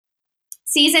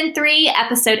Season 3,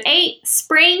 Episode 8,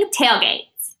 Spring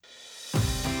Tailgates.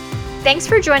 Thanks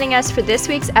for joining us for this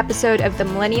week's episode of the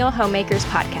Millennial Homemakers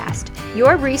Podcast,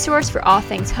 your resource for all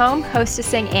things home,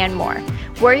 hostessing, and more.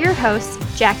 We're your hosts,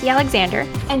 Jackie Alexander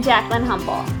and Jacqueline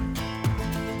Humble.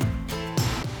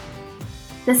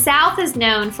 The South is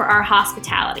known for our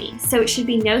hospitality, so it should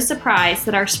be no surprise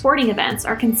that our sporting events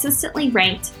are consistently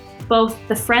ranked both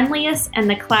the friendliest and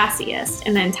the classiest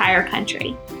in the entire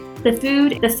country. The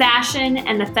food, the fashion,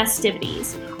 and the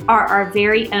festivities are our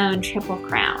very own Triple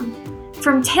Crown.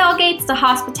 From tailgates to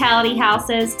hospitality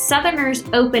houses, Southerners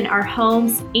open our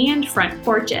homes and front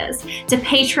porches to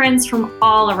patrons from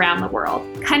all around the world.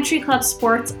 Country club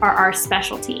sports are our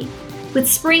specialty, with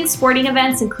spring sporting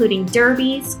events including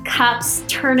derbies, cups,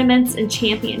 tournaments, and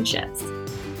championships.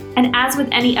 And as with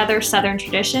any other Southern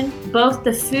tradition, both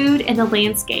the food and the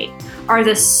landscape are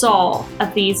the soul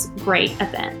of these great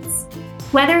events.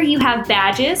 Whether you have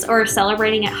badges or are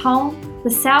celebrating at home, the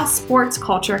South sports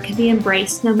culture can be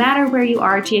embraced no matter where you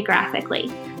are geographically.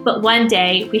 But one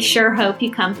day, we sure hope you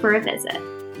come for a visit.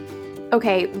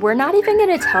 Okay, we're not even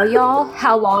going to tell y'all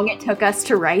how long it took us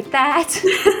to write that.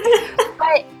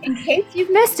 But in case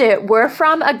you've missed it, we're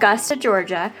from Augusta,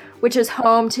 Georgia, which is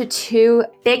home to two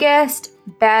biggest,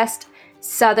 best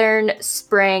Southern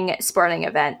spring sporting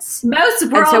events.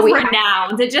 Most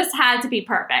world-renowned. It just had to be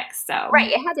perfect. Right,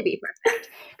 it had to be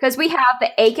perfect. Because we have the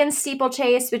Aiken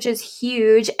Steeplechase, which is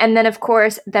huge, and then, of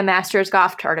course, the Masters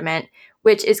Golf Tournament,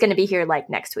 which is going to be here,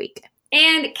 next week.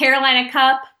 And Carolina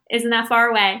Cup isn't that far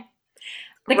away.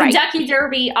 The Kentucky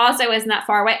Derby also isn't that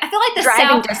far away. I feel like the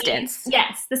driving distance.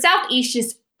 Yes, the Southeast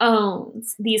just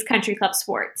owns these country club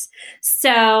sports.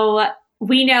 So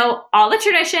we know all the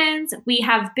traditions. We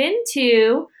have been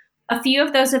to a few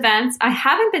of those events. I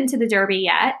haven't been to the Derby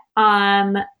yet.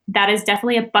 That is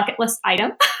definitely a bucket list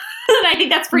item. And I think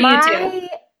that's for you too.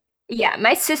 Yeah,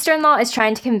 my sister-in-law is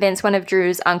trying to convince one of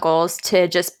Drew's uncles to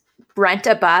just rent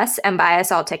a bus and buy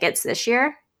us all tickets this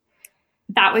year.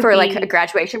 That would be a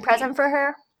graduation present for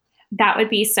her. That would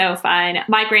be so fun.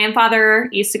 My grandfather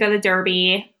used to go to the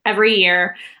Derby every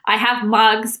year. I have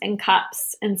mugs and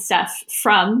cups and stuff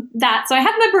from that. So I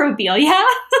have memorabilia.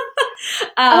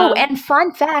 And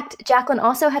fun fact, Jacqueline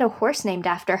also had a horse named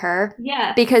after her.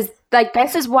 Yeah. Because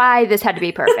this is why this had to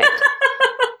be perfect.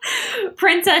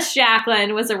 Princess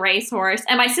Jacqueline was a racehorse,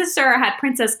 and my sister had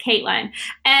Princess Caitlin.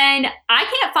 And I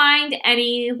can't find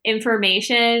any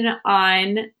information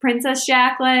on Princess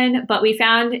Jacqueline, but we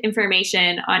found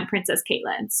information on Princess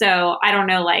Caitlin. So I don't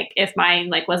know, if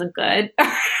mine wasn't good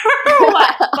or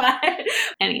what. But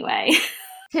anyway.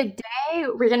 Today,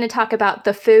 we're going to talk about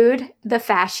the food, the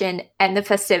fashion, and the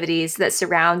festivities that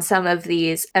surround some of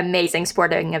these amazing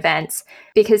sporting events,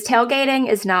 because tailgating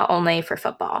is not only for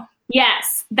football.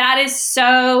 Yes, that is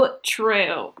so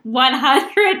true.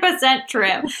 100%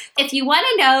 true. If you want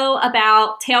to know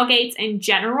about tailgates in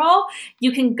general,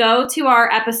 you can go to our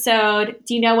episode.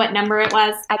 Do you know what number it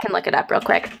was? I can look it up real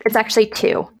quick. It's actually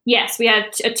 2. Yes, we had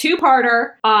a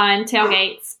 2-parter on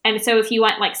tailgates. And so if you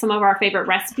want some of our favorite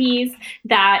recipes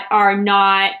that are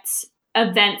not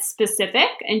event specific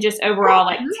and just overall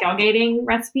tailgating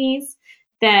recipes,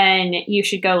 then you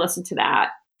should go listen to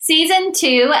that. Season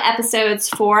 2, episodes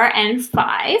 4 and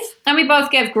 5. And we both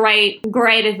give great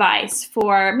advice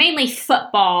for mainly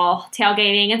football,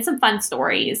 tailgating, and some fun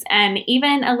stories. And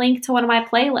even a link to one of my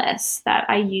playlists that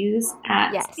I use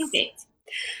at Tailgates.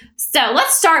 So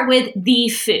let's start with the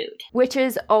food. Which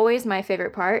is always my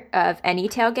favorite part of any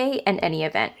tailgate and any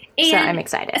event. So I'm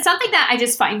excited. Something that I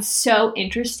just find so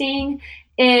interesting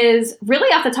is really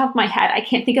off the top of my head, I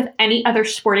can't think of any other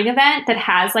sporting event that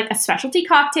has a specialty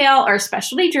cocktail or a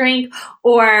specialty drink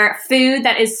or food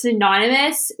that is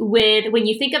synonymous with, when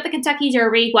you think of the Kentucky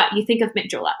Derby, what you think of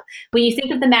mint julep. When you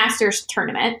think of the Masters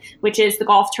tournament, which is the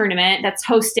golf tournament that's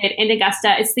hosted in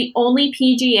Augusta, it's the only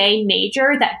PGA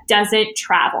major that doesn't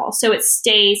travel. So it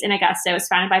stays in Augusta. It was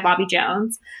founded by Bobby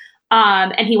Jones.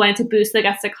 And he wanted to boost the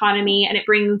Augusta economy, and it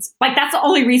brings, that's the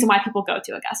only reason why people go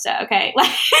to Augusta, okay?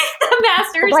 The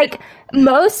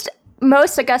Masters.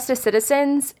 Most Augusta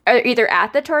citizens are either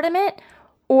at the tournament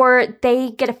or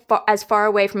they get as far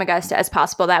away from Augusta as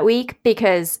possible that week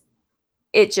because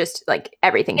it just,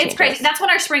 everything changes. It's crazy. That's when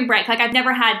our spring break, I've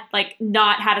never had,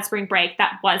 not had a spring break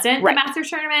that wasn't the Masters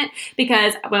tournament,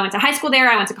 because I went to high school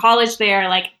there, I went to college there,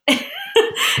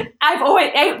 I've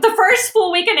always, the first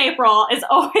full week in April is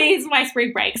always my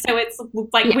spring break. So it's weird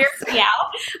for me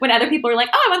out when other people are oh,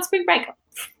 I want spring break.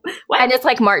 What? And it's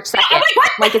like March 2nd.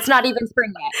 Like it's not even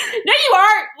spring yet. No, you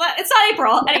aren't. It's not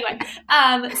April. Anyway,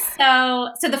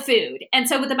 so the food. And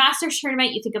so with the Masters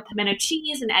tournament, you think of pimento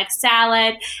cheese and egg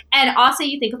salad. And also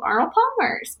you think of Arnold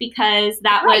Palmer's because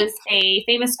that was a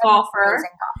famous golfer.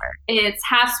 It's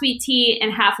half sweet tea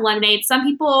and half lemonade. Some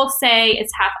people say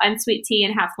it's half unsweet tea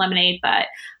and half lemonade, but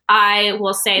I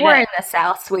will say we're in the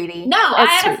South, sweetie. No, I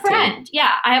had a friend. Tea.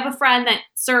 Yeah, I have a friend that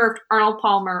served Arnold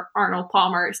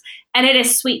Palmer's, and it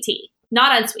is sweet tea,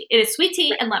 not unsweet. It is sweet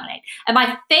tea and lemonade. And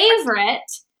my favorite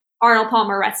Arnold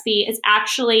Palmer recipe is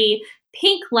actually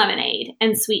pink lemonade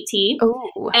and sweet tea.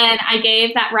 Ooh. And I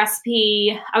gave that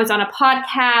recipe. I was on a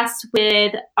podcast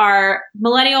with our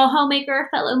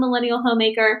fellow millennial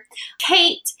homemaker,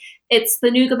 Kate. It's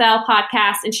the Nougat Bell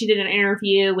podcast, and she did an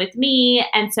interview with me,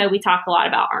 and so we talk a lot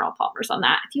about Arnold Palmer's on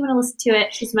that. If you want to listen to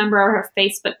it, she's a member of her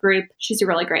Facebook group. She's a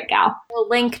really great gal. We'll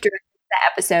link during the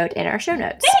episode in our show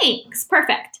notes. Thanks.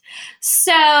 Perfect.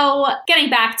 So getting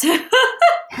back to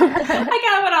I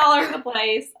kind of went all over the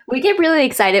place. We get really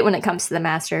excited when it comes to the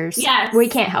Masters. Yes. We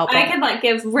can't help it. I can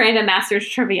give random Masters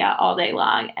trivia all day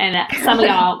long, and some of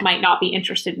y'all might not be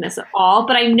interested in this at all,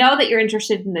 but I know that you're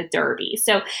interested in the Derby.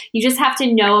 So you just have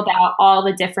to know about all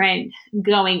the different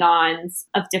going-ons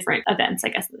of different events, I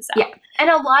guess, in the South. Yeah. And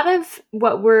a lot of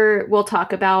what we'll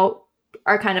talk about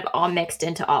are kind of all mixed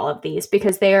into all of these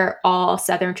because they are all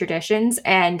Southern traditions,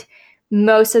 and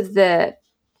most of the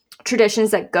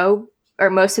traditions that go, or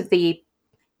most of the,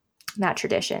 not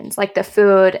traditions, like the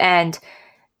food and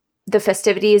the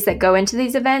festivities that go into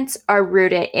these events are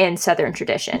rooted in Southern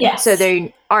tradition. Yes. So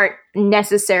they aren't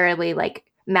necessarily like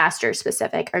Master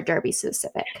specific or Derby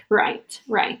specific. Right.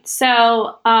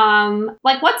 So,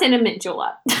 what's in a mint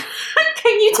julep?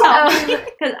 Can you tell me?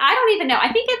 Because I don't even know.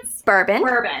 I think it's bourbon.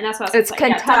 That's what I was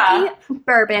saying. It's Kentucky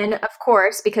bourbon, of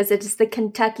course, because it is the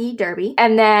Kentucky Derby.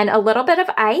 And then a little bit of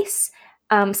ice,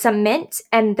 some mint,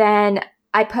 and then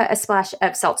I put a splash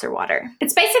of seltzer water.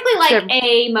 It's basically like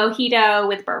a mojito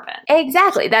with bourbon.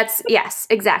 Exactly. Yes,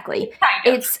 exactly.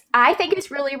 Kind of. I think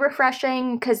it's really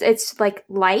refreshing because it's like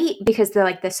light because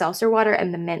the seltzer water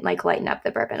and the mint lighten up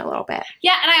the bourbon a little bit.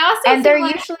 Yeah, and I also and they're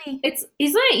usually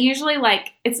isn't it usually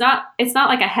it's not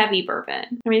like a heavy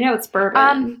bourbon. I mean, no, it's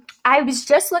bourbon. I was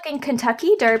just looking.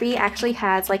 Kentucky Derby actually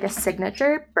has a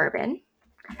signature bourbon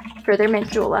for their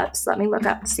mint juleps. Let me look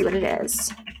up to see what it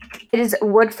is. It is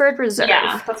Woodford Reserve.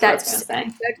 Yeah, that's what I was going to say.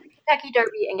 Go to the Kentucky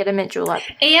Derby and get a mint julep.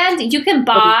 And you can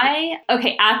buy,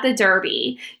 at the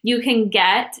Derby, you can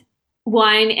get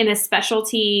one in a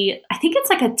specialty, I think it's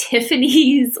like a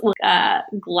Tiffany's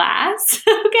glass,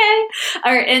 okay?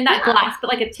 Or in that glass, but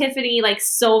like a Tiffany,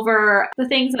 silver, the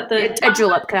things that a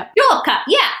julep cup. Julep cup,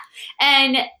 yeah.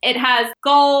 And it has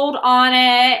gold on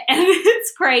it, and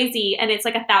it's crazy, and it's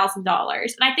like $1,000.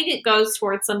 And I think it goes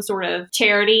towards some sort of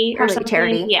charity or something.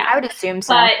 Charity. Yeah, I would assume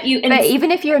so. But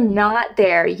even if you're not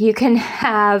there, you can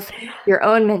have your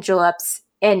own mint juleps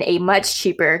in a much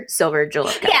cheaper silver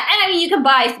julep cup. Yeah, and I mean, you can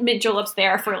buy mint juleps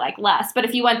there for less, but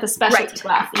if you want the specialty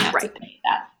glass, you have to pay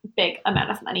that big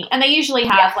amount of money. And they usually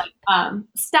have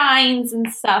steins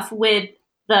and stuff with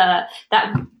that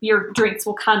your drinks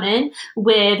will come in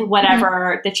with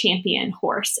whatever the champion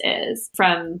horse is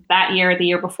from that year, the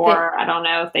year before. I don't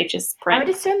know if they just print. I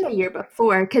would assume the year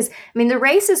before because, the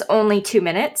race is only 2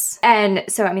 minutes. And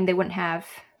so, they wouldn't have.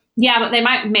 Yeah, but they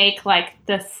might make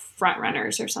the front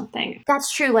runners or something. That's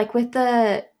true. With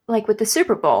the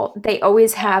Super Bowl, they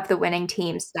always have the winning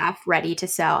team stuff ready to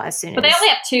sell as soon as. But they only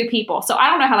have 2 people. So I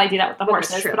don't know how they do that with the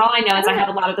horses. But all I know is I have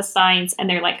a lot of the signs and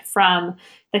they're from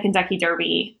the Kentucky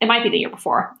Derby. It might be the year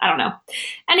before. I don't know.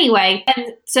 Anyway,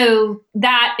 and so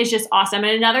that is just awesome.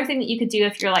 And another thing that you could do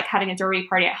if you're having a Derby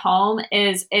party at home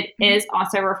is it is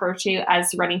also referred to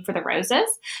as running for the roses.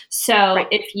 So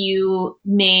if you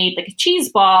made a cheese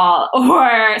ball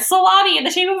or salami in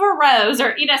the shape of a rose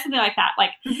or, something like that,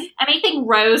 anything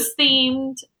rose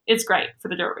themed, it's great for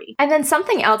the Derby. And then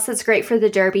something else that's great for the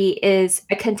Derby is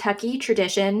a Kentucky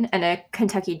tradition and a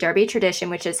Kentucky Derby tradition,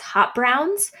 which is hot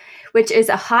browns, which is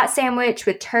a hot sandwich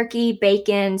with turkey,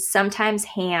 bacon, sometimes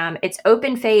ham. It's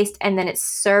open-faced, and then it's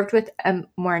served with a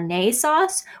Mornay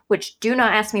sauce, which do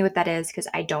not ask me what that is because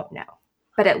I don't know.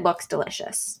 But it looks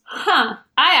delicious. Huh.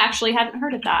 I actually hadn't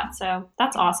heard of that, so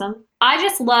that's awesome. I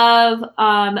just love,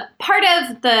 part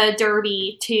of the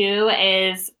Derby, too,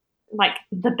 is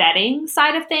the betting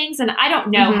side of things. And I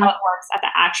don't know how it works at the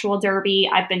actual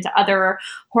Derby. I've been to other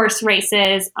horse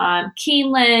races.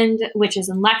 Keeneland, which is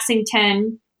in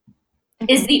Lexington,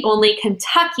 is the only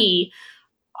Kentucky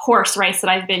horse race that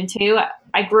I've been to.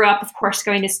 I grew up, of course,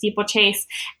 going to steeplechase,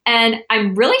 and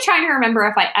I'm really trying to remember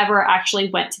if I ever actually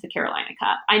went to the Carolina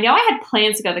Cup. I know I had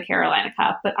plans to go to the Carolina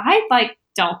Cup, but I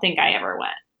don't think I ever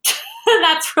went.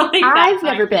 That's really I've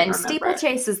never been.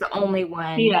 Steeplechase is the only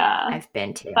one I've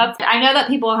been to. I know that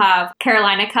people have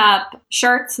Carolina Cup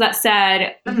shirts that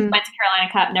said, went to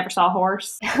Carolina Cup, never saw a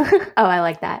horse. Oh, I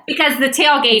like that. Because the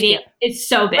tailgating is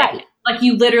so big. Right. Like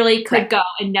you literally could go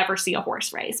and never see a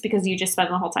horse race because you just spend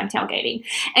the whole time tailgating.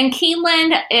 And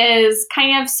Keeneland is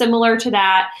kind of similar to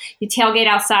that. You tailgate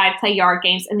outside, play yard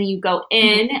games, and then you go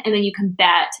in and then you can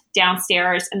bet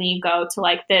downstairs and then you go to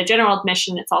like the general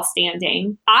admission. It's all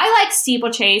standing. I like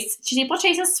steeplechase.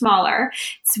 Steeplechase is smaller.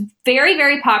 It's very,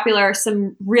 very popular.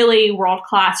 Some really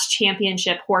world-class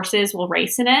championship horses will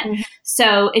race in it.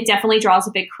 So it definitely draws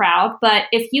a big crowd. But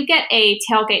if you get a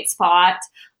tailgate spot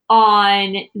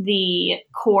on the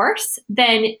course,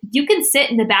 then you can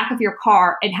sit in the back of your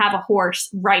car and have a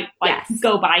horse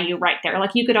go by you right there.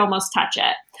 Like you could almost touch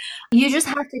it. You just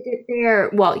have to get there.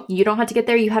 Well, you don't have to get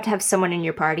there. You have to have someone in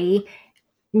your party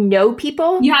know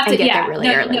people. You have to get there really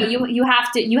early. No, you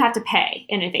have to pay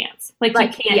in advance. Like you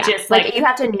can't just you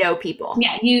have to know people.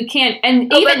 Yeah, you can't.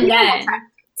 And even then,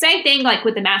 same thing like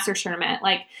with the Masters tournament.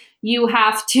 Like you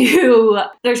have to,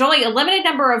 there's only a limited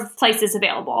number of places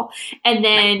available. And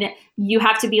then you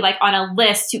have to be like on a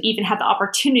list to even have the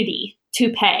opportunity to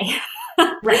pay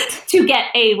to get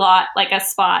a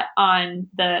spot on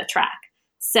the track.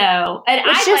 So, and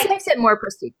it just makes it more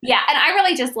prestigious. Yeah. And I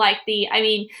really just like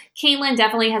Keeneland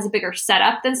definitely has a bigger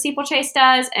setup than Steeplechase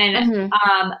does. And,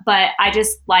 but I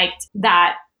just liked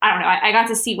that. I don't know. I got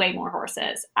to see way more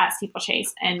horses at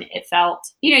Steeplechase, and it felt,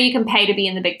 you can pay to be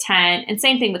in the Big Ten. And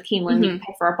same thing with Keeneland. You can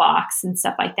pay for a box and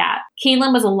stuff like that.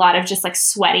 Keeneland was a lot of just like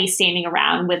sweaty standing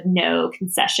around with no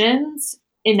concessions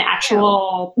in the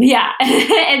actual,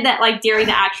 and that like during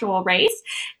the actual race.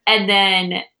 And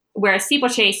then whereas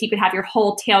Steeplechase, you could have your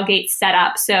whole tailgate set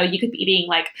up. So you could be eating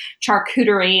like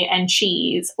charcuterie and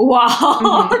cheese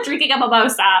while drinking a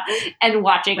mimosa and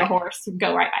watching a horse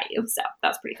go right by you. So that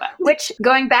was pretty fun. Which,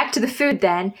 going back to the food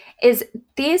then, is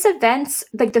these events,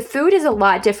 like the food is a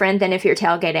lot different than if you're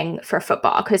tailgating for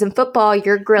football. Because in football,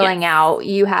 you're grilling out,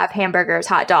 you have hamburgers,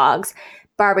 hot dogs,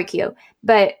 barbecue.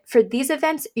 But for these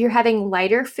events, you're having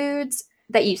lighter foods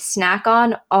that you snack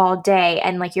on all day,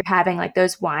 and like you're having like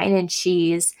those wine and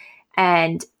cheese,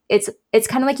 and it's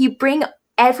kind of like you bring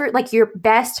your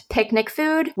best picnic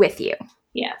food with you.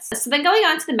 Yes. So then going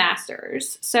on to the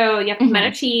Masters. So you have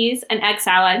pimento cheese and egg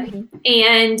salad,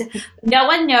 and no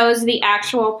one knows the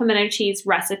actual pimento cheese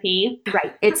recipe.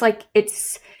 Right.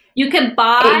 You can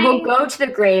buy... It will go to the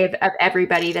grave of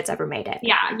everybody that's ever made it.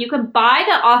 Yeah. You can buy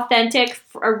the authentic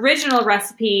original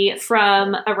recipe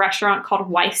from a restaurant called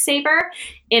Wife Saver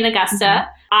in Augusta.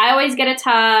 I always get a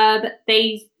tub.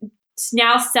 They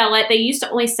now sell it. They used to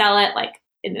only sell it like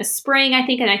in the spring, I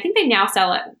think. And I think they now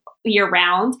sell it year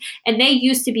round. And they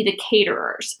used to be the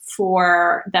caterers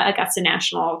for the Augusta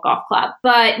National Golf Club.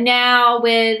 But now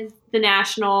with the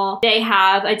National, they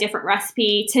have a different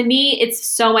recipe. To me, it's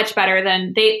so much better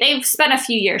than they've spent a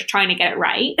few years trying to get it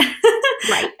right.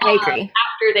 Right, I agree.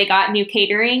 After they got new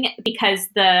catering, because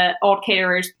the old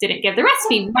caterers didn't give the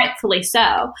recipe, rightfully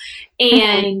so.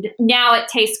 And now it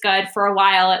tastes good. For a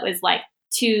while, it was like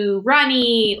too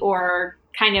runny or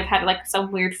kind of had like some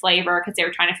weird flavor because they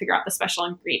were trying to figure out the special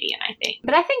ingredient, I think.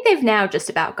 But I think they've now just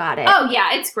about got it. Oh,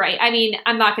 yeah, it's great. I mean,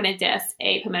 I'm not going to diss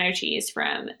a pimento cheese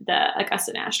from the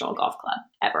Augusta National Golf Club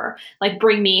ever. Like,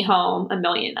 bring me home a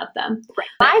million of them. Right.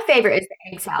 My favorite is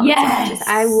the egg salad sandwiches.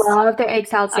 I love their egg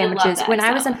salad sandwiches. When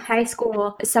I was in high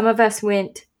school, some of us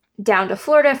went down to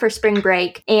Florida for spring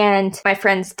break, and my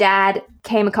friend's dad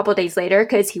came a couple of days later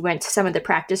because he went to some of the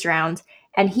practice rounds,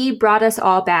 and he brought us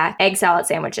all back egg salad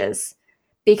sandwiches,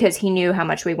 because he knew how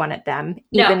much we wanted them,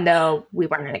 even though we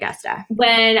weren't in Augusta.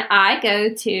 When I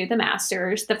go to the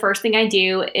Masters, the first thing I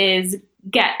do is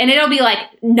and it'll be like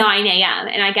 9 a.m.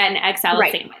 and I get an egg salad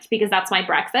sandwich because that's my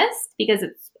breakfast, because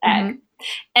it's egg.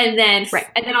 And then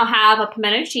I'll have a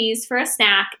pimento cheese for a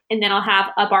snack, and then I'll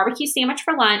have a barbecue sandwich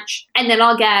for lunch, and then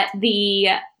I'll get the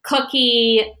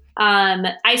cookie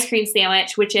ice cream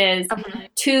sandwich, which is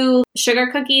 2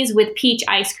 sugar cookies with peach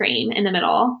ice cream in the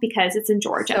middle, because it's in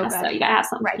Georgia, so you gotta have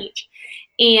some peach.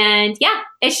 And yeah,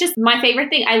 it's just my favorite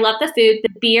thing. I love the food. The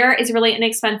beer is really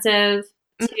inexpensive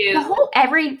too. The whole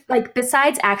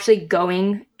besides actually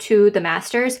going to the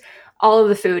Masters, all of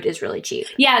the food is really cheap.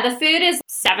 Yeah, the food is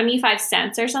 75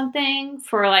 cents or something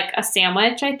for like a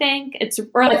sandwich, I think.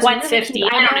 Or like 150. I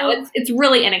don't know. It's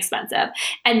really inexpensive.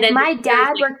 And then my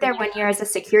dad worked there one year as a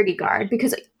security guard,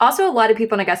 because also a lot of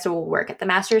people in Augusta will work at the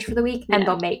Masters for the week, and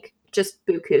they'll make just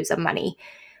bukus of money.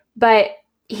 But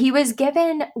he was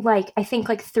given I think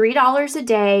 $3 a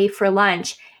day for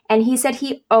lunch. And he said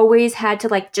he always had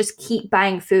to just keep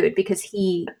buying food because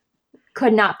he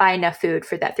could not buy enough food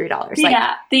for that $3.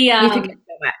 Yeah. You could get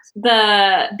so much.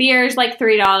 The beer's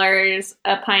 $3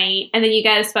 a pint, and then you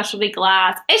get a specialty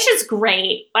glass. It's just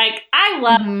great. I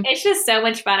love it's just so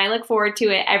much fun. I look forward to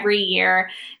it every year.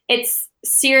 It's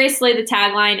seriously, the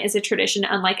tagline is a tradition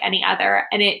unlike any other,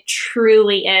 and it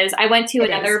truly is. I went to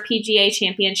another PGA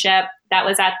championship that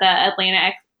was at the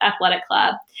Atlanta Athletic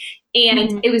Club,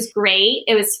 and it was great.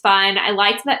 It was fun. I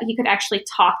liked that you could actually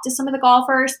talk to some of the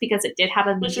golfers because it did have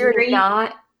a meet and greet. You're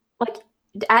not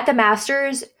at the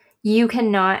Masters. You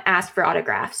cannot ask for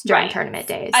autographs during tournament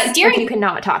days. You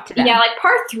cannot talk to them. Yeah,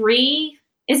 par 3.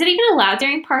 Is it even allowed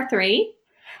during par 3?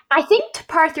 I think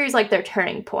par 3 is their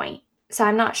turning point. So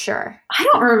I'm not sure. I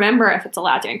don't remember if it's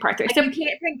allowed during par 3. So you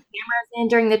can't bring cameras in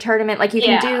during the tournament.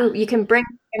 You can bring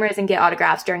cameras and get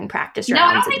autographs during practice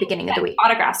rounds at the beginning of the week.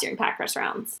 Autographs during practice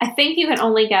rounds. I think you can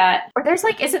only get. Or there's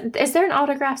is there an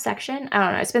autograph section? I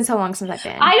don't know. It's been so long since I've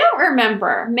been. I don't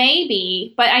remember.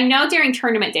 Maybe, but I know during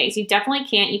tournament days you definitely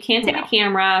can't. You can't take a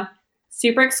camera.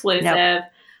 Super exclusive. Nope.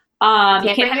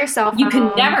 You can't bring your cell phone. You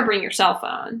can never bring your cell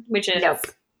phone, which is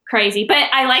crazy. But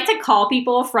I like to call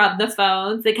people from the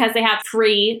phones because they have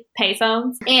free pay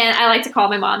phones. And I like to call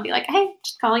my mom and be like, hey,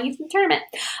 just calling you from the tournament.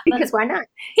 Because why not?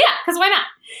 Yeah, because why not?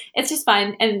 It's just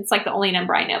fun. And it's the only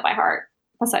number I know by heart,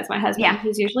 besides my husband,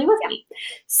 who's usually with me.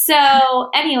 So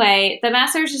anyway, the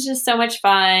Masters is just so much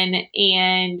fun.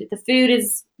 And the food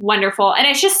is wonderful. And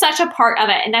it's just such a part of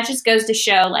it. And that just goes to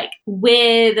show,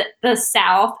 with the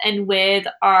South and with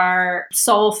our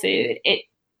soul food, it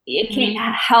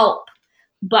can't help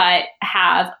but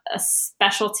have a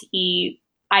specialty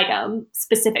item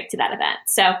specific to that event.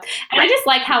 So, and I just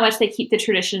like how much they keep the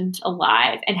tradition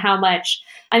alive and how much,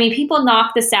 people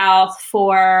knock the South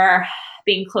for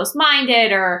being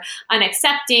close-minded or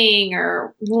unaccepting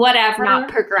or whatever. Not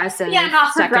progressive. Yeah,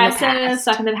 not progressive,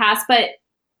 stuck in the past. But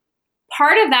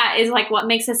part of that is what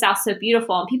makes the South so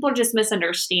beautiful. And people just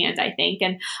misunderstand, I think.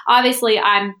 And obviously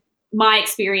my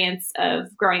experience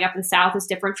of growing up in the South is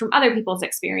different from other people's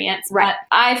experience. Right.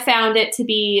 But I found it to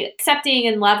be accepting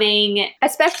and loving.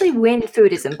 Especially when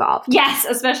food is involved. Yes,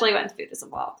 especially when food is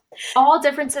involved. All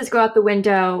differences go out the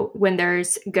window when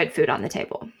there's good food on the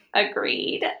table.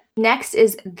 Agreed. Next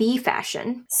is the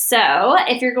fashion. So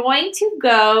if you're going to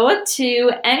go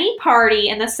to any party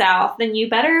in the South, then you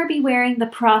better be wearing the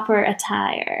proper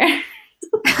attire.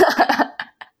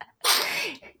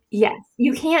 Yes.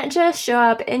 You can't just show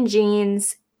up in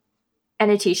jeans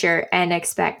and a t-shirt and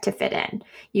expect to fit in.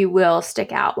 You will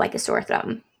stick out like a sore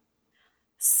thumb.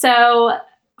 So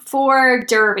for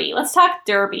Derby, let's talk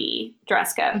Derby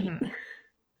dress code.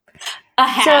 A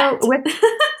hat. So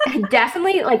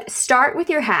definitely start with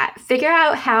your hat. Figure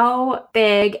out how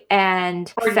big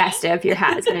and festive your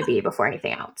hat is going to be before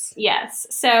anything else. Yes.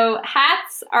 So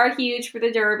hats are huge for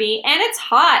the Derby, and it's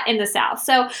hot in the South.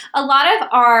 So a lot of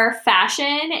our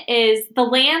fashion is the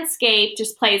landscape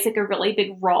just plays a really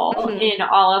big role in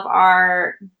all of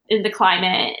in the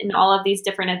climate and all of these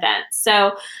different events.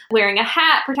 So wearing a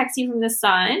hat protects you from the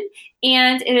sun,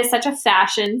 and it is such a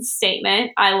fashion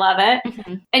statement. I love it.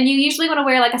 And you usually want to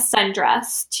wear a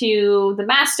sundress to the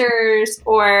Masters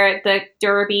or the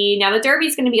Derby. Now the Derby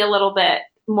is going to be a little bit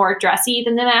more dressy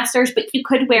than the Masters, but you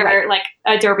could wear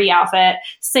a Derby outfit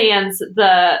sans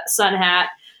the sun hat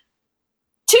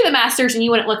to the Masters and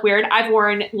you wouldn't look weird. I've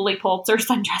worn Lily Pulitzer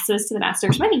sundresses to the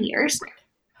Masters many years.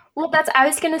 Well, I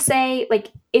was going to say,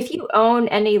 if you own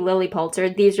any Lily Pulitzer,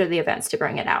 these are the events to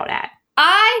bring it out at.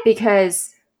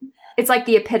 Because it's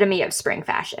the epitome of spring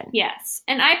fashion. Yes.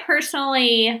 And I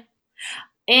personally,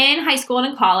 in high school and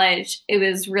in college, it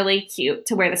was really cute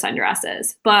to wear the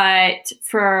sundresses. But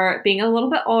for being a little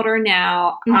bit older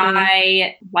now,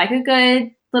 I like a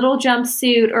good little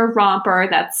jumpsuit or romper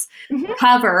that's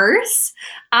covers.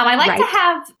 I like to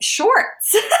have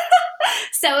shorts.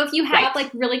 So if you have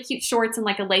really cute shorts and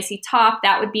a lacy top,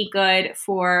 that would be good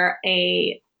for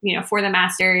for the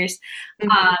Masters.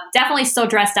 Definitely still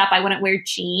dressed up. I wouldn't wear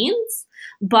jeans,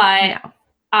 but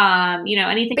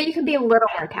anything. But you can be a little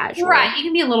more casual. Right. You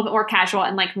can be a little bit more casual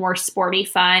and more sporty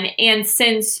fun. And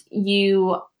since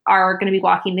you are going to be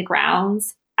walking the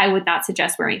grounds, I would not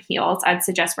suggest wearing heels. I'd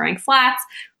suggest wearing flats,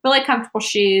 really comfortable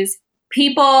shoes.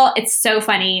 People, it's so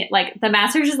funny. The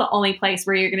Masters is the only place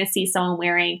where you're going to see someone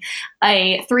wearing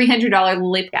a $300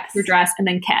 Lily Pulitzer dress and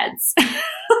then Keds.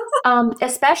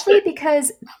 Especially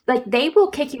because they will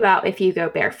kick you out if you go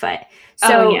barefoot.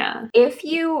 So if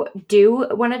you do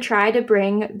want to try to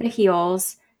bring the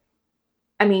heels,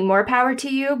 more power to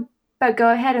you. but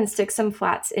go ahead and stick some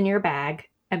flats in your bag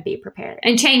and be prepared.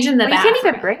 And change in the bag. You can't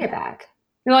even bring a bag.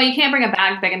 Well, you can't bring a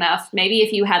bag big enough. Maybe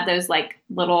if you had those like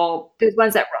little... Those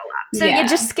ones that roll up. So you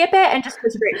just skip it and just go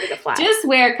straight to the flat. Just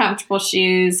wear comfortable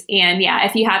shoes. And yeah,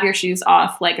 if you have your shoes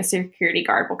off, like a security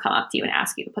guard will come up to you and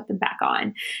ask you to put them back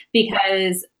on.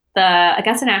 Because the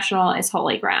Augusta National is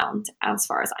holy ground as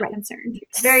far as I'm concerned.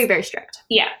 It's very, very strict.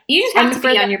 Yeah. You just have to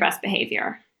be on your best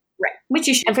behavior. Right. Which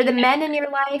you should. And for the men in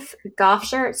your life, golf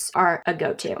shirts are a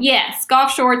go-to. Yes.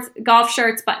 Golf shirts,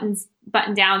 button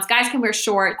downs. Guys can wear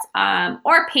shorts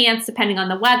or pants depending on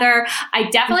the weather. I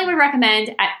definitely would recommend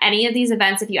at any of these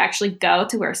events, if you actually go,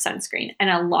 to wear sunscreen, and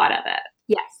a lot of it.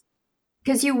 Yes.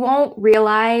 Because you won't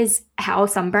realize how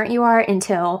sunburnt you are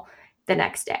until the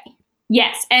next day.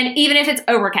 Yes. And even if it's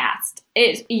overcast,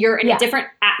 you're in a different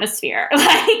atmosphere.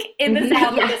 Like in the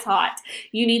South, it is hot.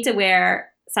 You need to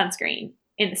wear sunscreen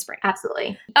in the spring.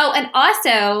 Absolutely. Oh, and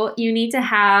also you need to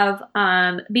have,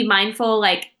 be mindful,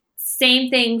 like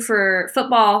same thing for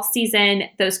football season,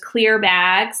 those clear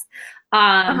bags.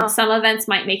 Some events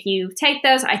might make you take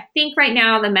those. I think right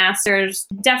now the Masters,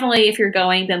 definitely if you're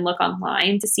going, then look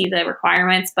online to see the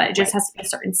requirements, but it just has to be a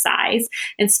certain size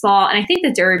and small. And I think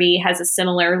the Derby has a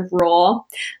similar rule,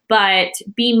 but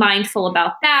be mindful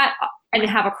about that. And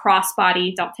have a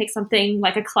crossbody. Don't take something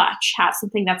like a clutch. Have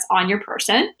something that's on your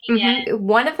person. Mm-hmm.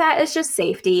 One of that is just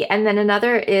safety. And then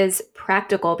another is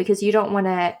practical, because you don't want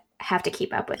to have to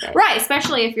keep up with it. Right.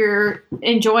 Especially if you're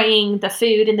enjoying the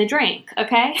food and the drink.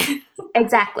 Okay.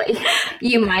 Exactly.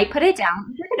 You might put it down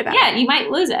and forget about it. Yeah, you might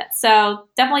lose it. So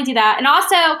definitely do that. And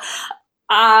also,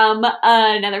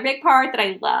 another big part that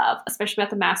I love, especially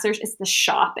about the Masters, is the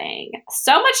shopping.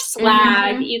 So much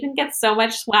swag. Mm-hmm. You can get so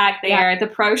much swag there. Yeah. The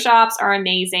pro shops are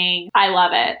amazing. I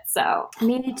love it. So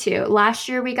me too. Last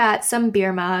year we got some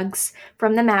beer mugs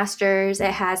from the Masters.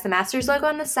 It has the Masters logo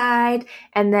on the side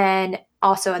and then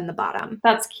also in the bottom.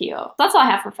 That's cute. That's all I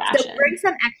have for fashion. So bring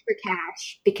some extra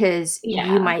cash, because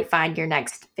you might find your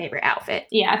next favorite outfit.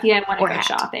 Yeah, if you want to go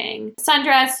shopping.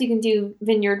 Sundress, you can do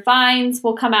Vineyard Vines.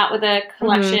 We'll come out with a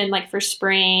collection like for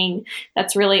spring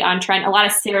that's really on trend. A lot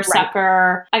of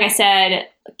seersucker. Like I said,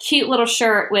 a cute little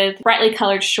shirt with brightly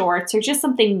colored shorts, or just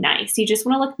something nice. You just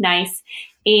want to look nice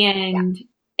and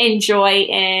enjoy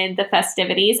in the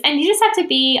festivities. And you just have to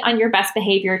be on your best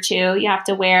behavior too. You have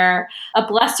to wear a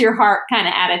bless your heart kind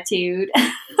of attitude.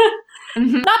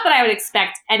 Not that I would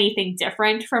expect anything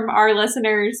different from our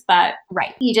listeners, but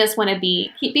you just want to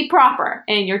be proper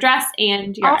in your dress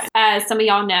and your As some of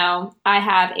y'all know, I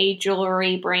have a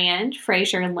jewelry brand,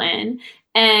 Fraser Lynn.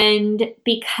 And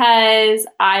because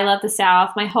I love the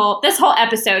South, this whole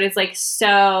episode is like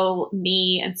so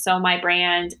me and so my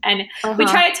brand. And we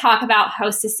try to talk about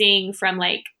hostessing from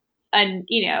like,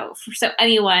 so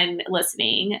anyone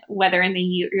listening, whether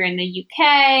you're in the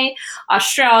UK,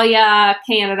 Australia,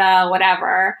 Canada,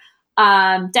 whatever,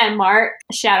 Denmark,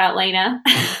 shout out Lena.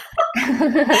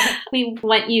 We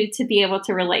want you to be able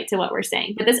to relate to what we're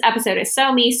saying. But this episode is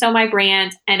so me, so my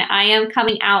brand. And I am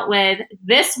coming out with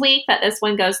this week that this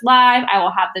one goes live. I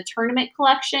will have the tournament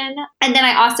collection. And then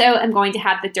I also am going to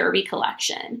have the Derby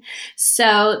collection.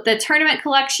 So the tournament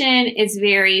collection is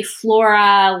very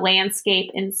flora,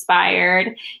 landscape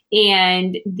inspired.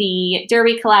 And the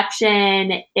Derby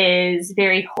collection is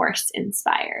very horse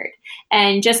inspired.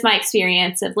 And just my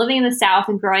experience of living in the South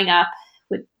and growing up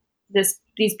with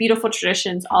these beautiful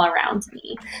traditions all around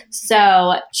me.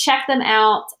 So check them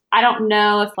out. I don't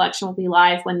know if collection will be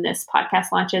live when this podcast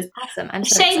launches. Awesome. I'm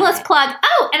so Shameless excited. plug.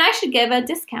 Oh, and I should give a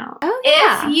discount. Oh,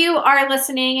 yeah. If you are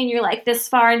listening and you're like this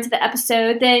far into the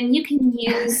episode, then you can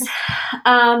use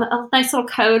a nice little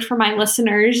code for my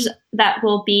listeners that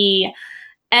will be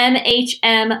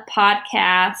MHM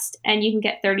podcast, and you can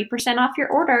get 30% off your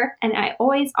order. And I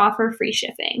always offer free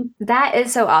shipping. That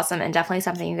is so awesome, and definitely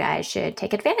something you guys should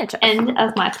take advantage of. End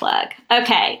of my plug.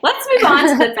 Okay, let's move on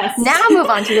to the festivities. Now move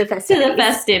on to the festivities. To the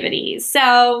festivities.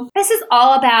 So this is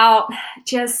all about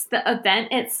just the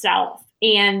event itself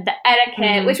and the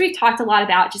etiquette, which we've talked a lot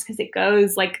about, just because it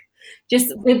goes like,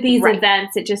 just with these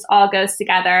events, it just all goes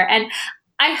together. And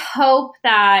I hope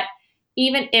that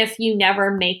even if you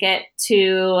never make it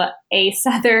to a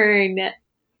Southern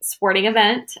sporting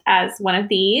event as one of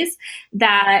these,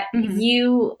 that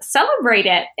you celebrate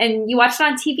it and you watch it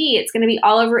on TV. It's going to be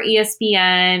all over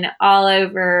ESPN, all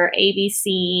over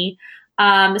ABC.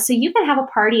 So you can have a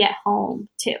party at home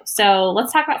too. So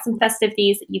let's talk about some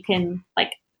festivities that you can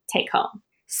like take home.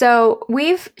 So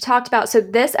we've talked about, so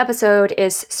this episode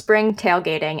is spring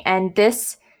tailgating, and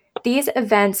these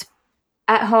events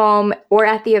at home or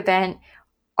at the event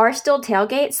are still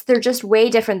tailgates. They're just way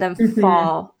different than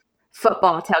fall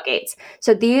football tailgates.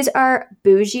 So these are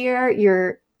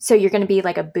bougier. So you're going to be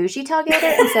like a bougie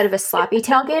tailgater instead of a sloppy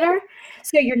tailgater.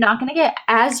 So you're not going to get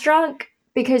as drunk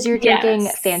because you're drinking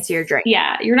fancier drinks.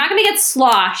 Yeah, you're not going to get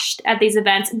sloshed at these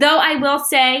events. Though I will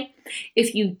say,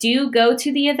 if you do go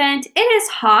to the event, it is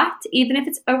hot. Even if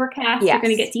it's overcast, you're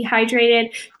going to get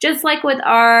dehydrated. Just like with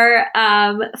our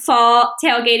fall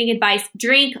tailgating advice,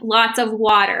 drink lots of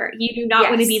water. You do not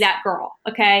want to be that girl,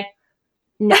 okay?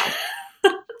 No.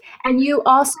 And you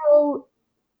also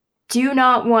do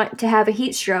not want to have a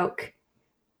heat stroke.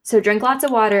 So drink lots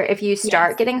of water. If you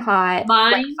start getting hot,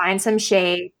 find some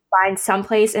shade, find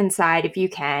someplace inside if you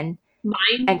can,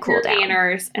 and cool down.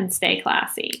 Manners and stay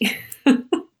classy.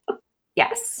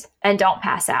 Yes, and don't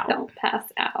pass out. Don't pass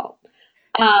out.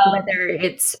 Whether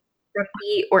it's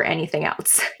rugby or anything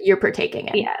else you're partaking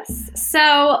in. Yes.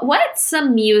 So what's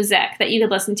some music that you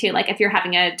could listen to, like if you're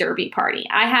having a derby party?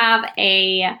 I have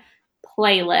a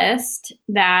playlist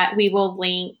that we will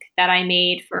link that I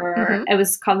made for, it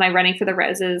was called my Running for the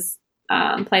Roses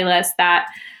playlist that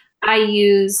I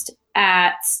used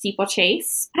at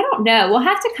Steeplechase. I don't know. We'll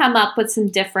have to come up with some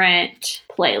different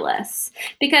playlists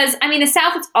because, I mean, the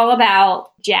South, it's all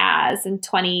about jazz and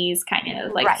 20s kind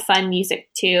of like fun music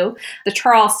too. The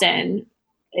Charleston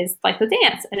is like the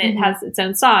dance and it has its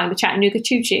own song. The Chattanooga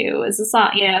Choo Choo is a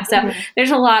song, you know, so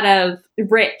there's a lot of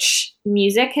rich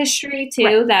music history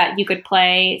too that you could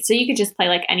play. So you could just play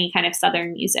like any kind of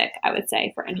Southern music, I would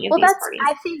say, for any of these parties.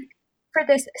 I think for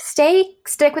this,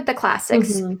 stick with the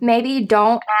classics. Maybe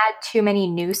don't add too many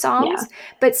new songs,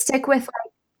 but stick with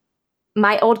like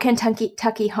My Old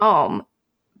Kentucky Home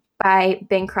by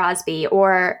Bing Crosby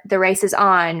or The Race Is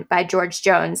On by George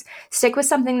Jones. Stick with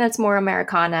something that's more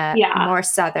Americana, more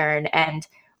Southern and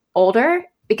older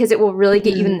because it will really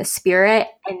get you in the spirit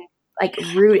and like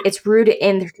it's rooted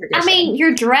in the tradition. I mean,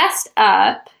 you're dressed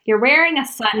up, you're wearing a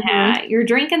sun hat, you're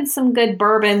drinking some good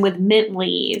bourbon with mint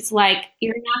leaves. Like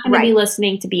you're not going to be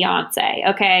listening to Beyonce,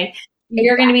 okay?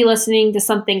 You're going to be listening to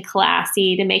something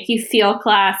classy to make you feel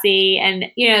classy. And,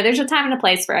 you know, there's a time and a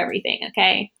place for everything,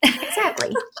 okay?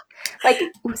 Exactly. Like,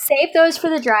 save those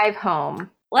for the drive home.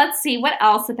 Let's see, what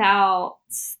else about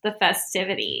the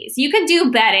festivities? You can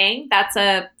do bedding. That's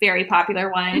a very popular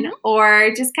one.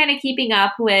 Or just kind of keeping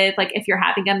up with, like, if you're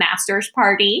having a master's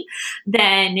party,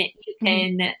 then you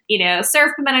can, you know,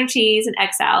 serve pimento cheese and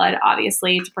egg salad,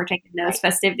 obviously, to partake in those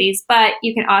festivities. But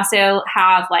you can also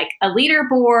have, like, a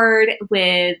leaderboard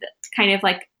with kind of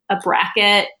like a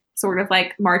bracket, sort of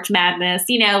like March Madness,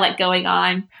 you know, like going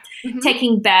on.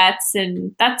 Taking bets,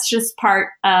 and that's just part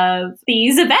of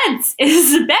these events.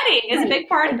 Betting is a big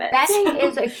part of it. Betting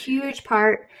is a huge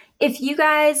part. If you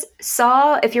guys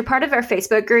if you're part of our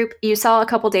Facebook group, you saw a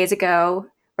couple days ago,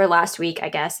 or last week, I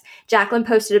guess, Jacqueline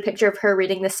posted a picture of her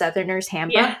reading the Southerner's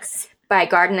Handbook by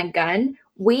Garden and Gun.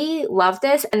 We love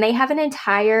this, and they have an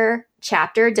entire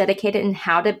chapter dedicated in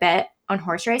how to bet on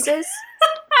horse races.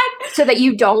 So that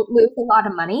you don't lose a lot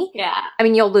of money. Yeah. I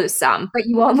mean, you'll lose some, but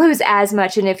you won't lose as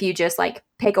much. And if you just like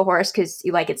pick a horse because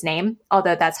you like its name,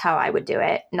 although that's how I would do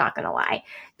it, not going to lie.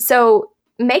 So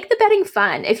make the betting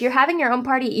fun. If you're having your own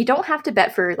party, you don't have to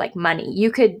bet for like money.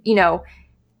 You could, you know,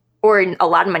 or a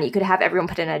lot of money, you could have everyone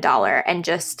put in $1 and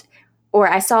just, or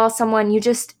I saw someone, you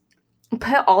just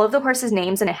put all of the horses'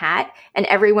 names in a hat and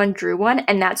everyone drew one.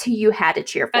 And that's who you had to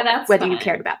cheer for, whether you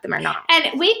cared about them or not.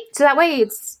 And so that way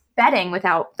it's betting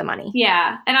without the money.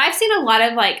 Yeah. And I've seen a lot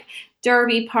of like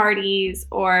derby parties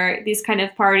or these kind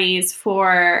of parties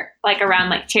for like around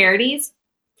like charities.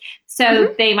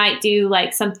 So they might do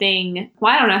like something,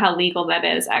 well, I don't know how legal that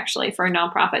is actually for a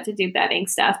nonprofit to do betting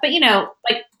stuff, but you know,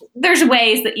 like there's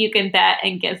ways that you can bet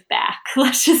and give back.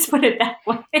 Let's just put it that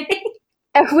way.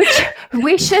 Which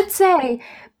we should say,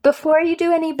 before you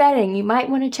do any betting, you might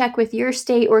want to check with your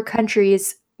state or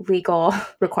country's legal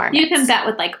requirements. You can bet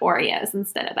with like Oreos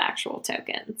instead of actual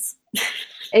tokens.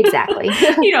 Exactly.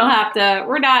 You don't have to.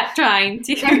 We're not trying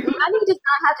to. Money does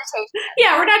not have to change.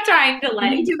 Yeah, we're not trying to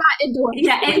like. We do not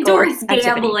endorse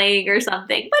gambling or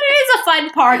something, but it is a fun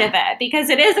part of it because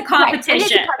it is a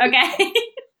competition. Okay.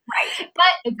 Right.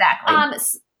 But exactly.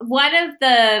 One of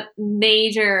the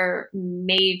major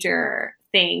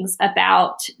things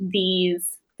about the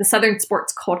Southern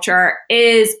sports culture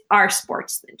is our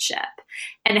sportsmanship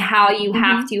and how you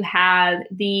have to have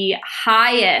the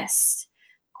highest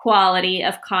quality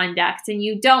of conduct, and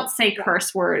you don't say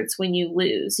curse words when you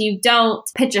lose. You don't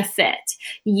pitch a fit.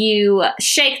 You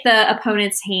shake the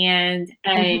opponent's hand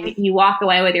and you walk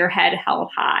away with your head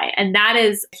held high. And that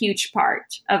is a huge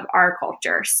part of our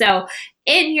culture. So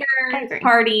in your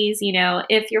parties, you know,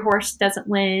 if your horse doesn't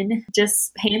win,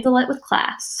 just handle it with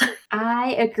class.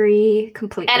 I agree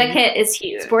completely. Etiquette is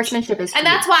huge. Sportsmanship is huge. And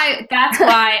that's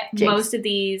why most of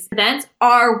these events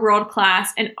are world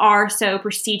class and are so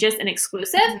prestigious and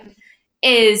exclusive.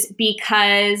 Is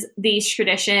because these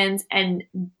traditions and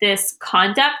this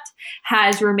conduct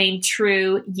has remained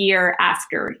true year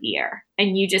after year.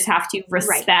 And you just have to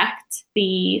respect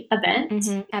the event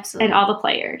absolutely. And all the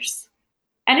players.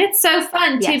 And it's so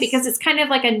fun, too, because it's kind of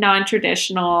like a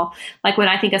non-traditional, like when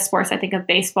I think of sports, I think of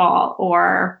baseball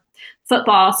or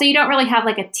football. So you don't really have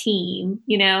like a team,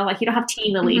 you know, like you don't have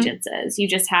team allegiances. You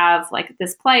just have like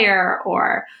this player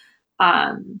or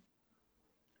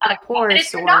a horse.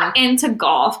 If you're not into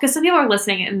golf, because some people are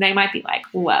listening and they might be like,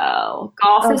 whoa,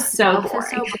 golf is so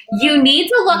boring. You need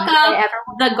to look up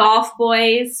the Golf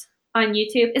Boys on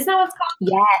YouTube. Isn't that what it's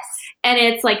called? Yes. And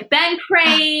it's like Ben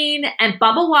Crane and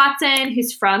Bubba Watson,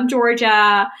 who's from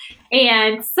Georgia,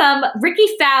 and some Ricky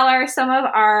Fowler, some of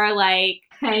our like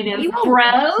kind of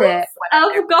bros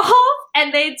of golf,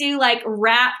 and they do like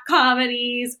rap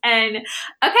comedies. And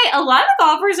okay, a lot of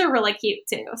golfers are really cute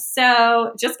too.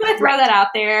 So just gonna throw that out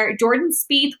there. Jordan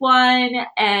Spieth won,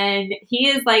 and he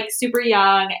is like super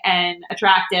young and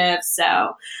attractive.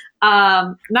 So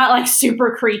not like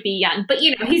super creepy young, but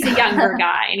you know, he's a younger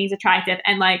guy and he's attractive.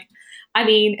 And like, I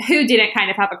mean, who didn't kind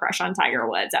of have a crush on Tiger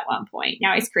Woods at one point?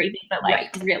 Now he's creepy, but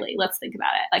like really, let's think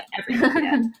about it. Like everybody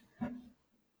did.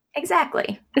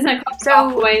 Exactly. Isn't it called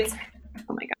Golf Boys?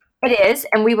 Oh my god. It is,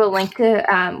 and we will link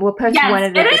to we'll post one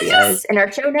of the videos in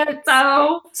our show notes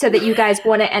so that you guys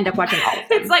want to end up watching all of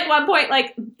them. It's like one point,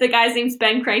 like the guy's name's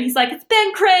Ben Crane. He's like, it's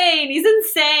Ben Crane. He's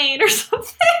insane or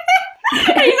something. And he's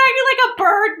acting like a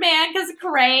bird man because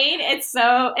Crane. It's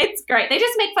great. They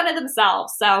just make fun of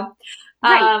themselves. So,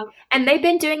 and they've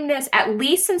been doing this at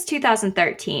least since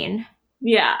 2013.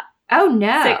 Yeah. Oh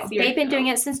no, they've been doing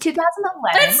it since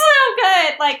 2011. It's so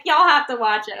good. Like y'all have to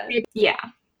watch it. Yeah.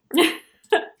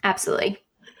 Absolutely.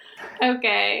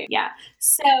 Okay. Yeah.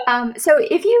 So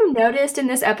if you noticed in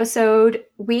this episode,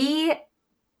 when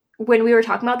we were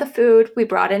talking about the food, we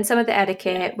brought in some of the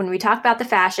etiquette. When we talked about the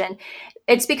fashion,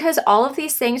 it's because all of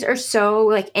these things are so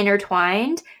like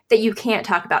intertwined that you can't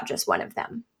talk about just one of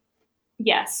them.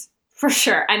 Yes, for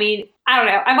sure. I mean, I don't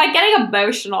know. I'm like getting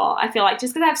emotional. I feel like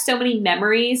just because I have so many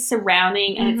memories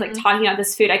surrounding and it's like talking about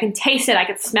this food. I can taste it. I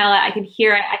can smell it. I can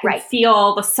hear it. I can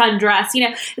feel the sundress. You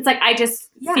know, it's like I just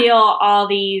feel all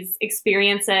these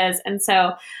experiences. And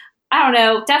so I don't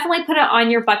know, definitely put it on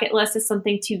your bucket list as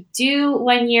something to do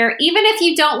when you're, even if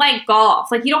you don't like golf,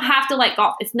 like you don't have to like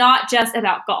golf. It's not just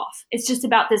about golf. It's just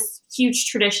about this huge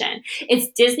tradition.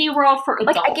 It's Disney World for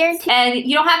adults. Like I guarantee. And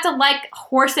you don't have to like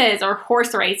horses or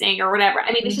horse racing or whatever.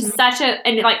 I mean, it's just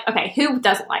and like, okay, who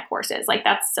doesn't like horses? Like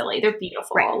that's silly. They're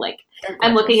beautiful. Right. Like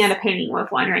I'm looking at a painting with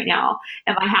one right now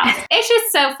in my house. It's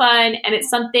just so fun. And it's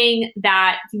something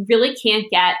that you really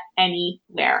can't get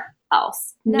anywhere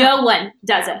else. No one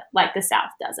does it like the South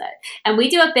does it. And we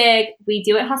do it big. We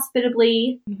do it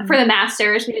hospitably. For the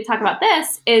Masters, we didn't talk about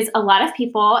this, is a lot of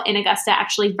people in Augusta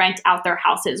actually rent out their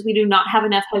houses. We do not have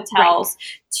enough hotels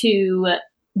to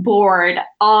board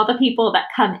all the people that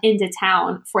come into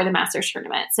town for the Masters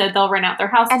tournament. So they'll rent out their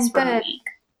houses for a week.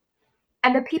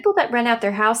 And the people that rent out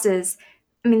their houses,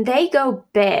 I mean, they go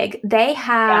big. They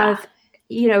have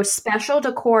special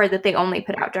decor that they only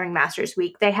put out during Masters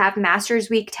Week. They have Masters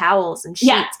Week towels and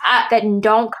sheets that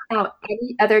don't come out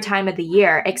any other time of the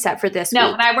year except for this week.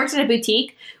 No, when I worked at a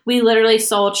boutique, we literally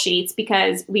sold sheets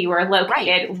because we were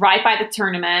located right by the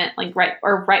tournament, like right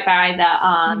by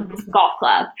the golf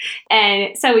club.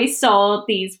 And so we sold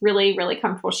these really, really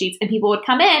comfortable sheets, and people would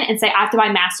come in and say, I have to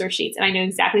buy Master sheets. And I knew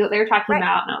exactly what they were talking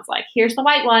about. And I was like, here's the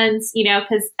white ones,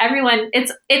 because everyone,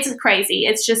 it's crazy.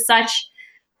 It's just such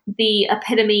the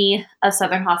epitome of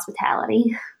Southern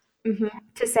hospitality.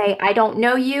 To say, I don't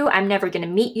know you, I'm never going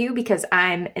to meet you because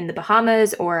I'm in the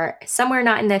Bahamas or somewhere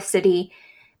not in this city,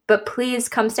 but please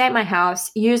come stay at my house,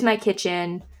 use my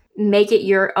kitchen, make it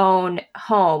your own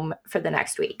home for the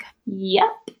next week.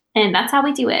 Yep. And that's how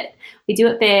we do it. We do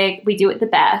it big. We do it the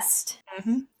best.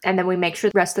 And then we make sure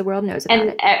the rest of the world knows about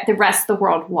it. And the rest of the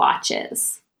world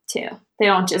watches too. They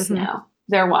don't just know.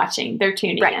 They're watching. They're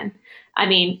tuning in. I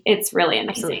mean, it's really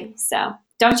amazing. Absolutely. So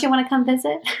don't you want to come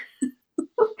visit?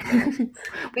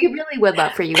 We really would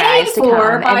love for you guys to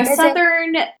come by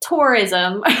Southern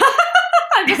Tourism.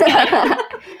 I'm just kidding.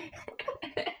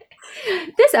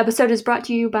 This episode is brought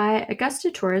to you by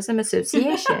Augusta Tourism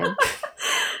Association.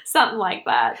 Something like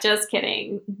that. Just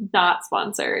kidding. Not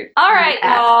sponsored. All right,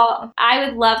 y'all. I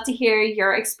would love to hear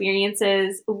your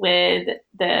experiences with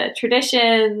the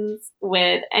traditions,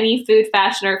 with any food,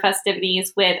 fashion, or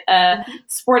festivities, with a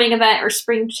sporting event or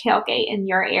spring tailgate in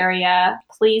your area.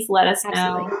 Please let us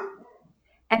know.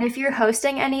 And if you're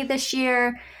hosting any this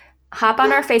year, hop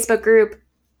on our Facebook group,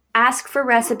 ask for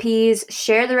recipes,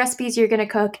 share the recipes you're going to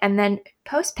cook, and then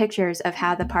post pictures of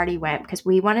how the party went because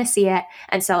we want to see it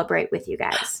and celebrate with you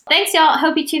guys. Thanks, y'all.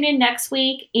 Hope you tune in next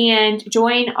week and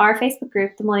join our Facebook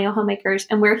group, The Millennial Homemakers.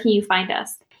 And where can you find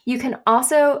us? You can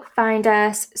also find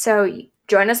us, so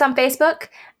join us on Facebook.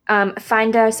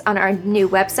 Find us on our new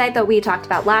website that we talked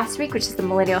about last week, which is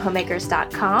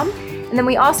themillennialhomemakers.com. And then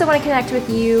we also want to connect with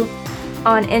you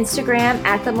on Instagram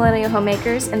at The Millennial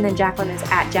Homemakers, and then Jacqueline is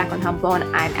at Jacqueline Humble, and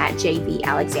I'm at JV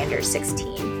Alexander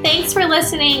 16. Thanks for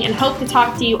listening and hope to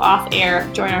talk to you off air.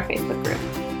 Join our Facebook group.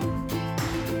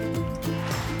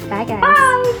 Bye, guys.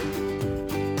 Bye.